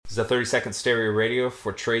This is a 30-second stereo radio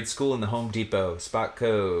for Trade School in the Home Depot. Spot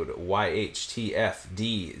code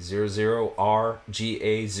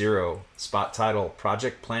YHTFD00RGA0. Spot title,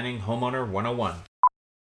 Project Planning Homeowner 101.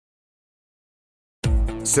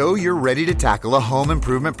 So you're ready to tackle a home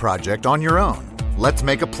improvement project on your own. Let's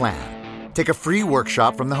make a plan. Take a free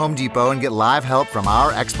workshop from the Home Depot and get live help from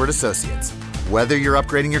our expert associates. Whether you're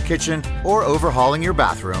upgrading your kitchen or overhauling your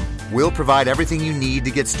bathroom, we'll provide everything you need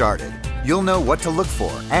to get started. You'll know what to look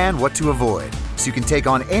for and what to avoid, so you can take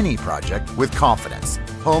on any project with confidence.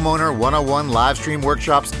 Homeowner 101 live stream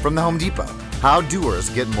workshops from the Home Depot. How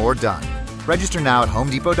doers get more done. Register now at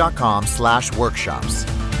homedepot.com/workshops.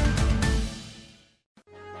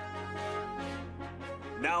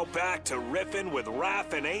 Now back to Riffin' with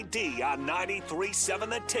Raph and AD on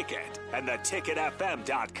 93.7 The Ticket and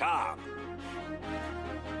theticketfm.com.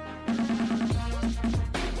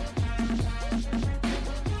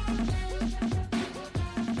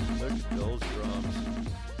 Look at those drums.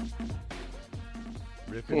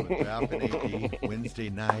 Riffing with Raph and AD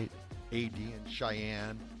Wednesday night. AD and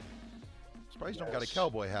Cheyenne. Surprised you don't got a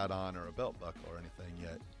cowboy hat on or a belt buckle or anything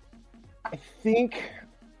yet. I think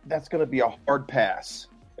that's going to be a hard pass.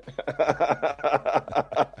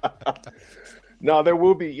 No, there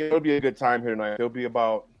will be. It'll be a good time here tonight. There'll be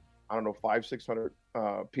about, 500-600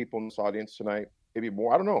 people in this audience tonight. Maybe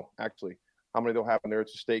more. I don't know, actually, how many they'll have in there.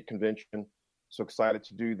 It's a state convention. So excited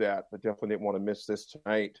to do that, but definitely didn't want to miss this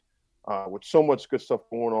tonight. With so much good stuff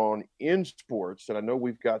going on in sports, and I know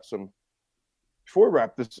we've got some. Before we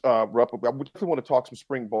wrap this up, I definitely want to talk some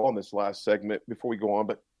spring ball in this last segment before we go on.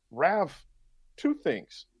 But Rav, two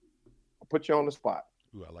things. I'll put you on the spot.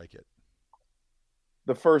 Ooh, I like it.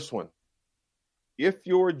 The first one, if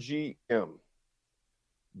you're GM,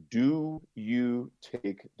 do you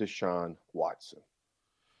take Deshaun Watson?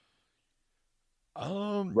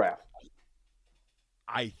 Raph.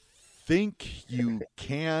 I think you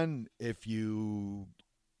can if the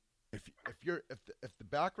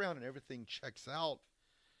background and everything checks out.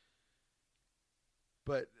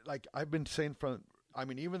 But like I've been saying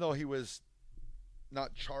even though he was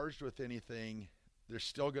not charged with anything, there's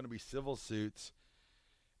still going to be civil suits,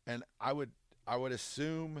 and I would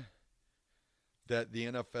assume that the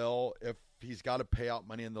NFL, if he's got to pay out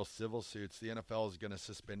money in those civil suits, the NFL is going to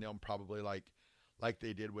suspend him probably like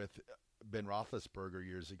they did with Ben Roethlisberger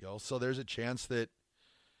years ago. So there's a chance that,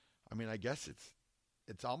 I guess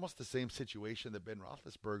it's almost the same situation that Ben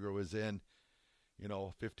Roethlisberger was in,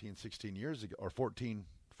 15, 16 years ago, or 14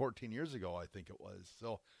 years ago, I think it was.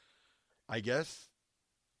 So I guess,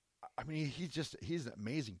 he's an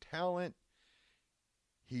amazing talent.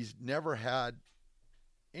 He's never had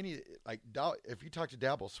any, if you talk to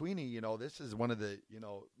Dabble Sweeney, this is one of the,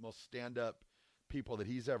 most stand-up people that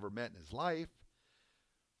he's ever met in his life.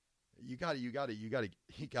 You got to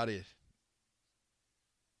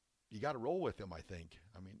roll with him, I think.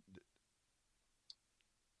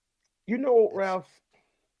 Ralph,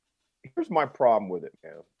 here's my problem with it,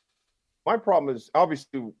 man. My problem is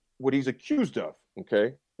obviously what he's accused of,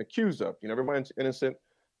 okay? Accused of. Everybody's innocent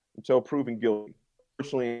until proven guilty.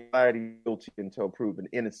 Personally, guilty until proven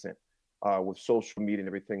innocent with social media and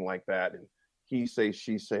everything like that. And he say,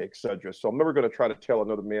 she say, etc. So I'm never going to try to tell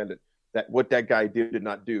another man that what that guy did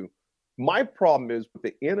not do. My problem is with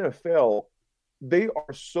the NFL, they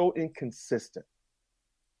are so inconsistent.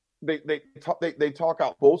 They talk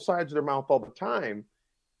out both sides of their mouth all the time,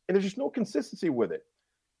 and there's just no consistency with it.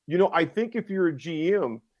 I think if you're a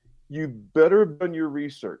GM, you better have done your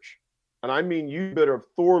research. And I mean, you better have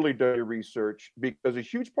thoroughly done your research, because a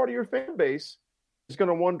huge part of your fan base is going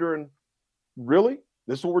to wonder, really?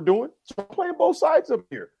 This is what we're doing? So I'm playing both sides up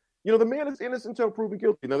here. The man is innocent until proven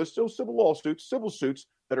guilty. Now, there's still civil suits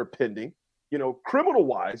that are pending.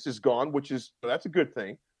 Criminal-wise is gone, that's a good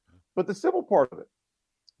thing. But the civil part of it,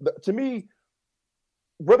 to me,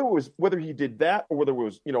 whether he did that or whether it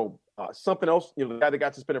was, something else, the guy that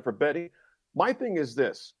got suspended for betting, my thing is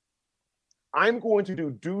this. I'm going to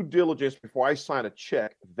do due diligence before I sign a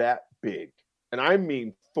check that big, and I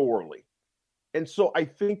mean thoroughly. And so I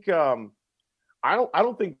think I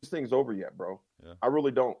don't think this thing's over yet, bro. Yeah. I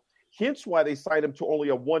really don't. Hence why they signed him to only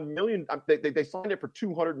a $1 million. They signed it for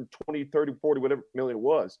 220, 30, 40, whatever million it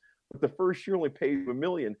was. But the first year only paid him $1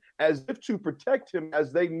 million, as if to protect him,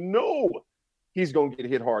 as they know he's going to get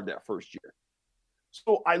hit hard that first year.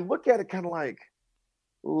 So I look at it kind of like,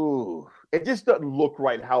 ooh, it just doesn't look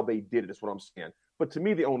right how they did it, is what I'm saying. But to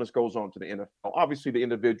me, the onus goes on to the NFL. Obviously, the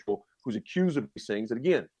individual who's accused of these things, and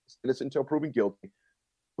again, it's innocent until proven guilty.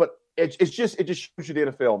 But it just shows you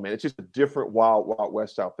the NFL, man. It's just a different wild, wild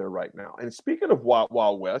west out there right now. And speaking of wild,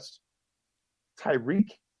 wild west,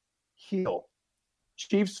 Tyreek Hill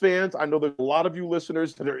Chiefs fans, I know there's a lot of you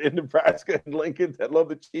listeners that are in Nebraska and Lincoln that love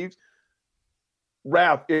the Chiefs.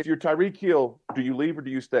 Raph, if you're Tyreek Hill, do you leave or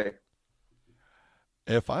do you stay?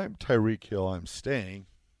 If I'm Tyreek Hill, I'm staying.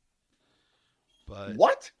 But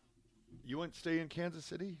What? You wouldn't stay in Kansas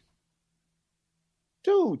City?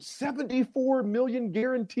 Dude, $74 million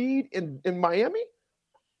guaranteed in Miami?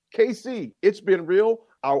 KC, it's been real.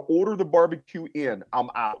 I'll order the barbecue in. I'm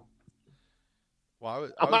out. Well,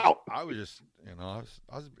 I'm out. I was just, I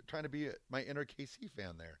was trying to be my inner KC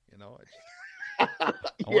fan there,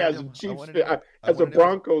 Yeah, as a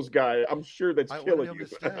Broncos guy, I'm sure that's killing you.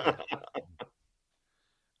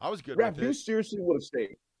 I was good Raph, with it. you seriously would have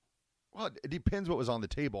stayed? Well, it depends what was on the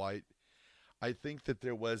table. I think that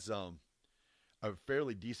there was a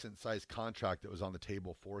fairly decent sized contract that was on the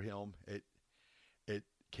table for him at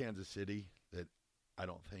Kansas City that I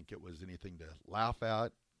don't think it was anything to laugh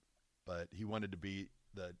at, but he wanted to be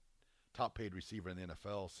the top paid receiver in the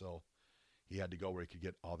NFL, so he had to go where he could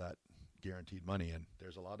get all that guaranteed money, and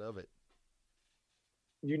there's a lot of it.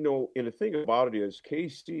 And the thing about it is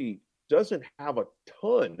KC doesn't have a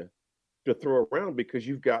ton to throw around because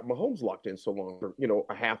you've got Mahomes locked in so long for,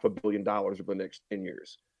 $500 million over the next 10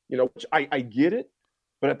 years. Which I get it,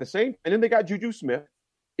 but at the same, and then they got Juju Smith.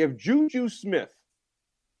 If Juju Smith,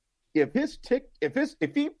 if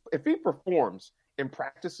he performs in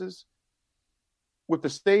practices with the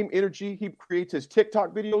same energy he creates his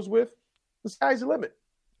TikTok videos with, the sky's the limit.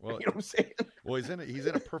 Well, you know what I'm saying? Well, he's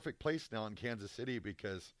in a perfect place now in Kansas City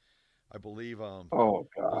because I believe there's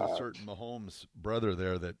a certain Mahomes brother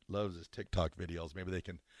there that loves his TikTok videos. Maybe they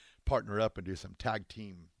can partner up and do some tag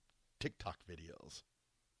team TikTok videos.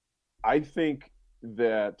 I think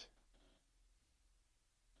Mahomes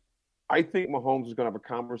is going to have a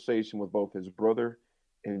conversation with both his brother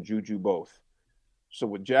and Juju both. So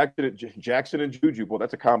with Jackson and Juju, well,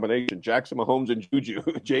 that's a combination. Jackson, Mahomes, and Juju,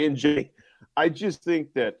 J&J. I just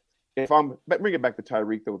think that bring it back to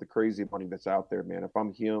Tyreek, though, with the crazy money that's out there, man. If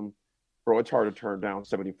I'm him, bro, it's hard to turn down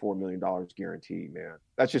 $74 million guaranteed, man.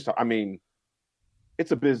 That's just,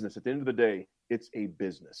 it's a business. At the end of the day, it's a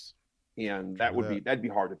business. And that'd be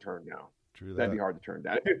hard to turn down. True. That'd be hard to turn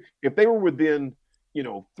down. If they were within, 3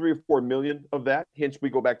 or 4 million of that, hence we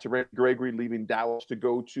go back to Randy Gregory leaving Dallas to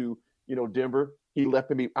go to, Denver. He left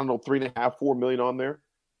maybe, $3.5, $4 million on there.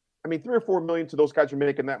 3 or 4 million to those guys are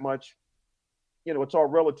making that much. It's all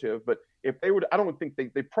relative. But if they were, I don't think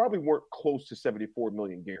they probably weren't close to 74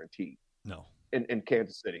 million guaranteed. No. In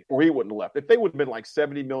Kansas City, or he wouldn't have left. If they would have been like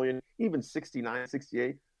 70 million, even 69,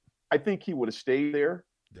 68, I think he would have stayed there.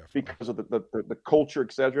 Definitely. Because of the culture,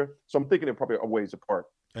 et cetera. So I'm thinking they're probably a ways apart.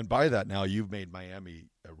 And by that now, you've made Miami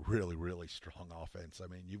a really, really strong offense.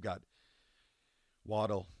 You've got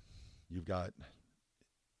Waddle, you've got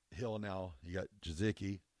Hill now, you got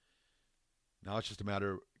Jazicki. Now it's just a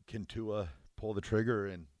matter of can Tua pull the trigger,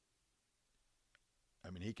 and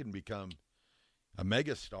he can become a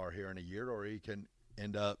mega star here in a year, or he can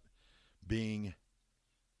end up being,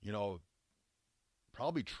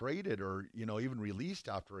 probably traded or, even released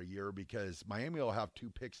after a year, because Miami will have 2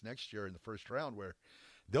 picks next year in the first round where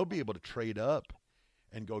they'll be able to trade up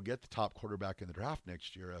and go get the top quarterback in the draft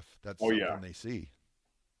next year if that's something they see.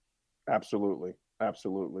 Absolutely.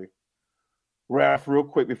 Absolutely. Raph, real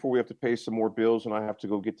quick before we have to pay some more bills and I have to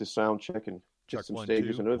go get the sound check and check some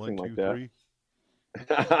stages and other thing like that.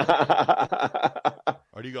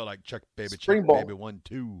 Or do you go like check baby, Spring check ball. baby, 1,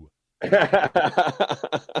 2?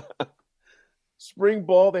 Spring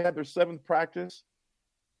ball, they had their 7th practice.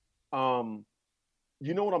 What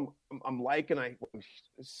I'm liking, I'm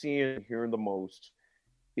seeing and hearing the most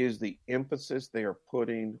is the emphasis they are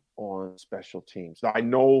putting on special teams. Now, I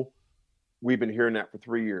know we've been hearing that for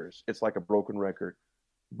 3 years. It's like a broken record.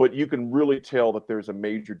 But you can really tell that there's a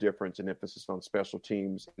major difference in emphasis on special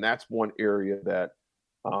teams. And that's one area that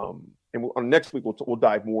on next week we'll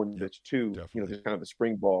dive more into this too, just kind of the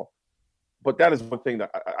spring ball. But that is one thing that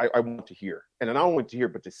I want to hear. And I don't want to hear,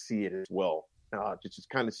 but to see it as well. Just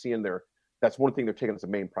kind of seeing that's one thing they're taking as a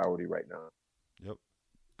main priority right now. Yep.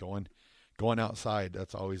 Going outside,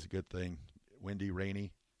 that's always a good thing. Windy,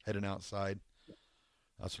 rainy, heading outside.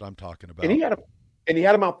 That's what I'm talking about. And he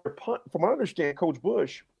had him out there punt. From what I understand, Coach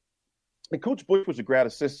Bush was a grad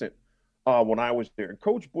assistant when I was there. And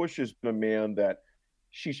Coach Bush has been a man that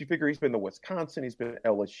she figured he's been to Wisconsin, he's been at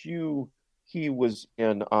LSU, he was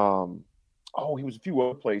in he was a few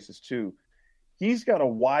other places too. He's got a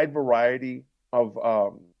wide variety of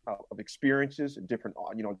experiences and different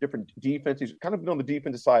defenses. He's kind of been on the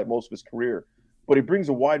defensive side most of his career, but he brings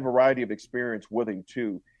a wide variety of experience with him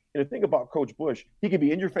too. And the thing about Coach Bush, he can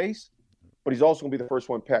be in your face, but he's also going to be the first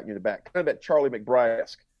one patting you in the back. Kind of that Charlie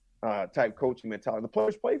McBride-esque type coaching mentality. The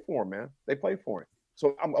players play for him, man. They play for him.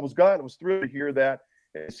 So I was glad. I was thrilled to hear that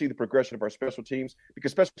and see the progression of our special teams,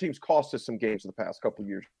 because special teams cost us some games in the past couple of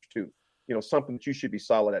years too. Something that you should be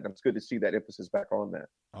solid at. And it's good to see that emphasis back on that.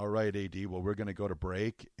 All right, AD. Well, we're going to go to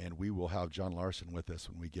break, and we will have John Larson with us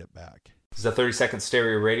when we get back. This is a 30-second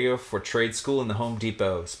stereo radio for Trade School in the Home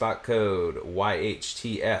Depot. Spot code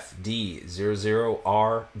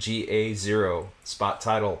YHTFD00RGA0. Spot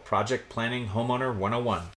title, Project Planning Homeowner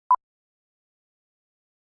 101.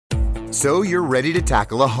 So you're ready to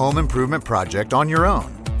tackle a home improvement project on your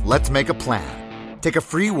own. Let's make a plan. Take a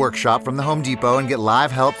free workshop from the Home Depot and get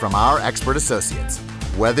live help from our expert associates.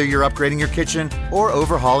 Whether you're upgrading your kitchen or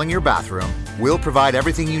overhauling your bathroom, we'll provide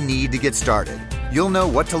everything you need to get started. You'll know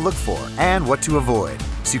what to look for and what to avoid,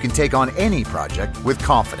 so you can take on any project with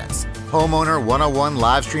confidence. Homeowner 101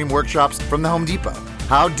 live stream workshops from the Home Depot.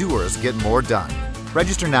 How doers get more done.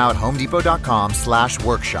 Register now at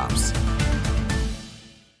homedepot.com/workshops.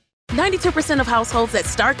 92% of households that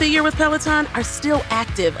start the year with Peloton are still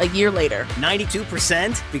active a year later.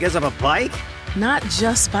 92% because of a bike? Not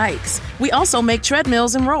just bikes. We also make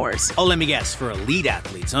treadmills and rowers. Oh, let me guess, for elite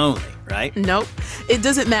athletes only, right? Nope. It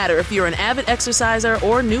doesn't matter if you're an avid exerciser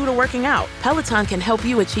or new to working out. Peloton can help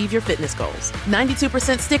you achieve your fitness goals.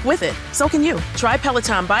 92% stick with it. So can you. Try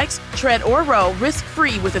Peloton bikes, tread, or row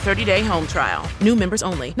risk-free with a 30-day home trial. New members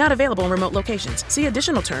only. Not available in remote locations. See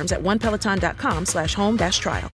additional terms at onepeloton.com/home-trial.